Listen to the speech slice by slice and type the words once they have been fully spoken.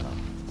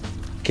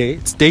Okay,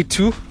 it's day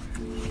 2.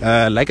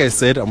 Like I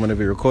said, I'm going to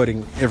be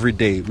recording every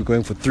day. We're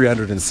going for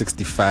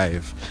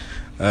 365.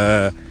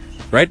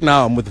 Right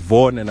now, I'm with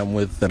Vaughn and I'm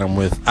with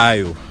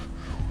Ayo.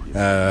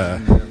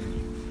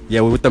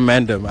 Yeah, we're with the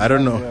Mandem. I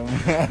don't know.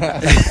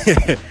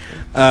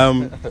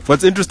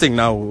 What's interesting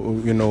now,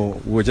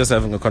 we're just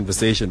having a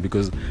conversation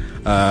because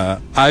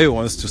Ayo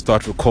wants to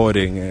start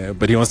recording,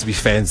 but he wants to be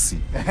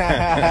fancy.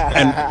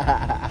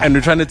 and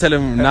we're trying to tell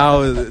him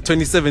now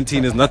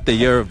 2017 is not the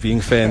year of being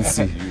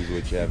fancy.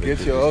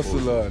 Get your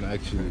hustle on,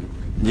 actually.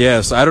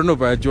 Yeah, so I don't know,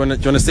 bro. Do you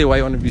want to say why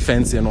you want to be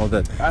fancy and all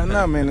that?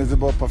 No, man, it's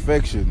about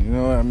perfection. You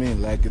know what I mean?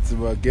 Like, it's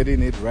about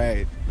getting it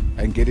right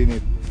and getting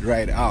it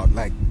right out.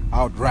 Like,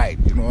 outright.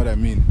 You know what I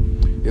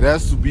mean? It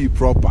has to be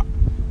proper.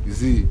 You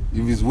see,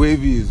 if it's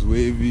wavy, it's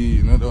wavy.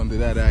 You're not under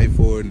that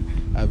iPhone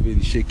having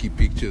shaky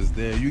pictures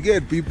there. You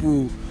get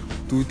people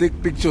to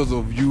take pictures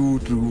of you,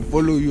 to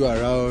follow you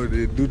around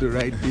and do the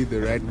right thing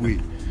the right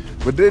way.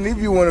 But then if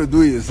you want to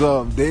do it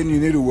yourself, then you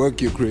need to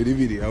work your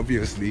creativity,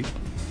 obviously.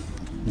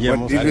 Yeah,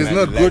 but if it's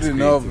not good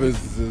enough,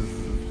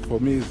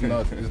 for me, it's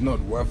not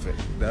worth it.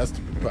 It has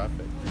to be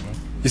perfect. You know?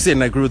 You see,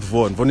 and I agree with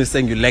Vaughn. Vaughn is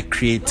saying you lack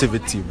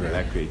creativity, bro. I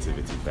lack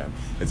creativity, fam.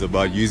 It's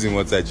about using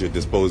what's at your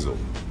disposal.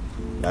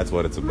 That's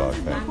what it's about,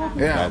 fam.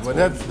 Yeah, but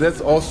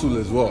that's also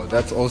as well.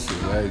 That's also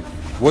like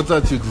what's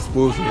at your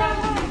disposal.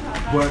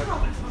 But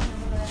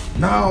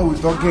now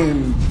we're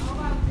talking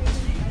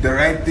the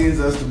right things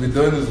has to be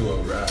done as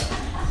well, right?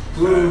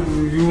 So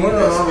you want to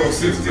have a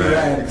 50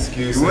 rand.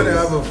 Excuses. You want to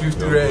have a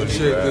 50 rand check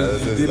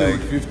because you're dealing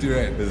with 50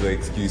 rand. There's like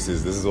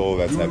excuses. This is all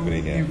that's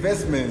happening here.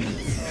 Investment.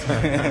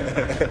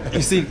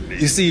 You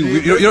see,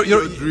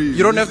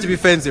 you don't have to be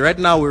fancy. Right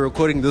now, we're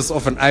recording this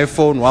off an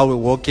iPhone while we're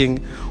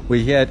walking.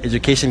 We're here at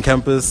Education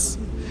Campus,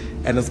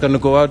 and it's gonna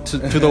go out to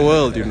the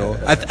world.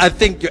 I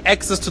think your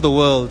access to the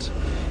world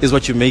is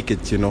what you make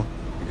it.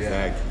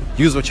 Exactly.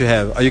 Use what you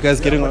have. Are you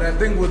guys getting But on? I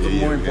think what's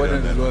more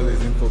important as well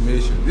is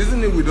information.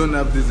 Isn't it we don't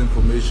have this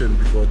information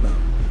before now?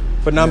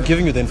 But now I'm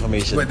giving you the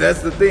information. But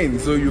that's the thing.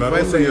 So you But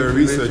find also the you're a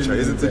information researcher,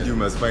 isn't it? there. You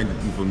must find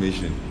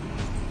information.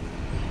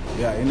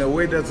 Yeah, in a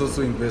way that's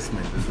also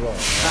investment as well.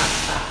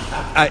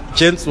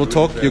 Gents, we'll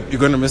talk. You're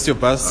gonna miss your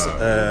bus.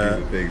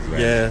 Thanks,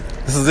 man. Yeah,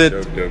 this is it.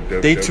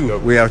 Dope. Day 2.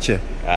 We're out here.